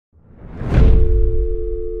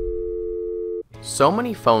So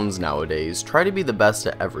many phones nowadays try to be the best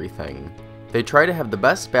at everything. They try to have the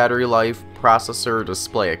best battery life, processor,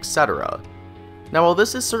 display, etc. Now while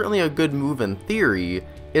this is certainly a good move in theory,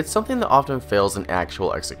 it's something that often fails in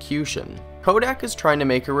actual execution. Kodak is trying to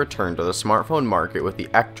make a return to the smartphone market with the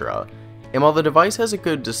Ektra, and while the device has a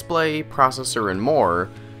good display, processor, and more,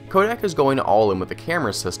 Kodak is going all in with the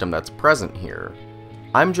camera system that's present here.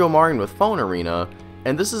 I'm Joe Marion with PhoneArena,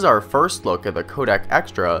 and this is our first look at the Kodak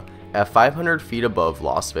Ektra at 500 feet above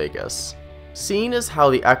Las Vegas. Seeing as how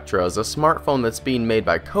the Ektra is a smartphone that's being made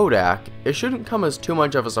by Kodak, it shouldn't come as too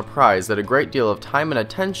much of a surprise that a great deal of time and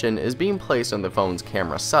attention is being placed on the phone's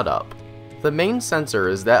camera setup. The main sensor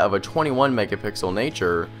is that of a 21 megapixel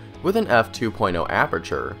nature with an f2.0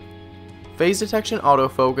 aperture. Phase detection,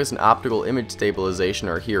 autofocus, and optical image stabilization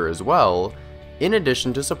are here as well, in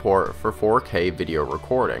addition to support for 4K video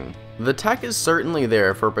recording. The tech is certainly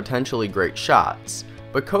there for potentially great shots,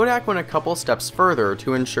 but Kodak went a couple steps further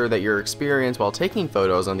to ensure that your experience while taking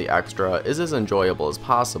photos on the Ektra is as enjoyable as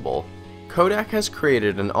possible. Kodak has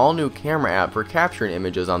created an all-new camera app for capturing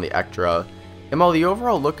images on the Ektra, and while the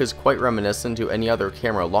overall look is quite reminiscent to any other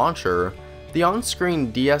camera launcher, the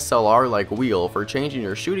on-screen DSLR-like wheel for changing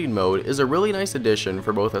your shooting mode is a really nice addition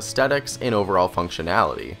for both aesthetics and overall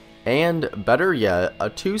functionality. And, better yet, a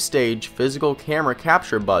two-stage physical camera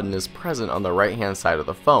capture button is present on the right-hand side of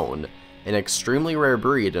the phone, an extremely rare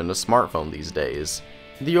breed in a smartphone these days.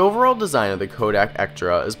 The overall design of the Kodak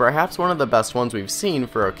Ektra is perhaps one of the best ones we've seen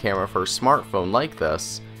for a camera-first smartphone like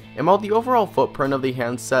this, and while the overall footprint of the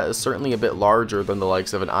handset is certainly a bit larger than the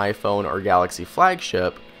likes of an iPhone or Galaxy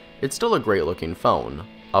flagship, it's still a great looking phone.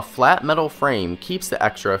 A flat metal frame keeps the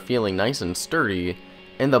Ektra feeling nice and sturdy,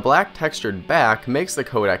 and the black textured back makes the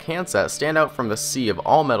Kodak handset stand out from the sea of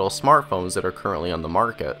all metal smartphones that are currently on the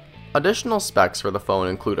market. Additional specs for the phone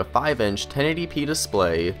include a 5-inch 1080p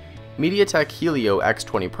display, MediaTek Helio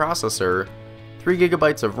X20 processor,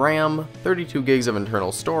 3GB of RAM, 32GB of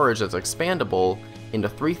internal storage that's expandable, and a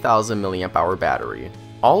 3000 mAh battery.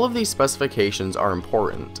 All of these specifications are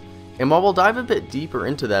important, and while we'll dive a bit deeper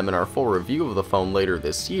into them in our full review of the phone later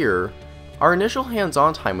this year, our initial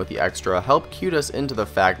hands-on time with the Ektra helped cue us into the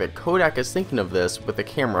fact that Kodak is thinking of this with the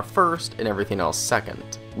camera first and everything else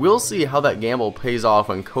second. We'll see how that gamble pays off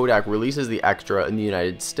when Kodak releases the Ektra in the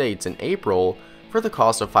United States in April for the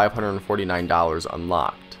cost of $549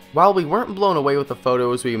 unlocked. While we weren't blown away with the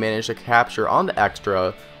photos we managed to capture on the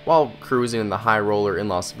Ektra while cruising in the high roller in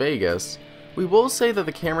Las Vegas, we will say that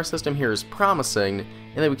the camera system here is promising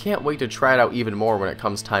and that we can't wait to try it out even more when it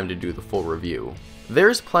comes time to do the full review.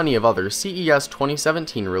 There's plenty of other CES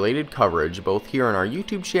 2017 related coverage both here on our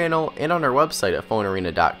YouTube channel and on our website at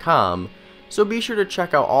PhoneArena.com, so be sure to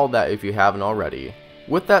check out all that if you haven't already.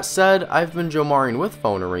 With that said, I've been Joe Marion with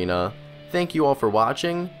PhoneArena. Thank you all for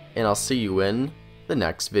watching, and I'll see you in the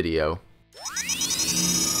next video.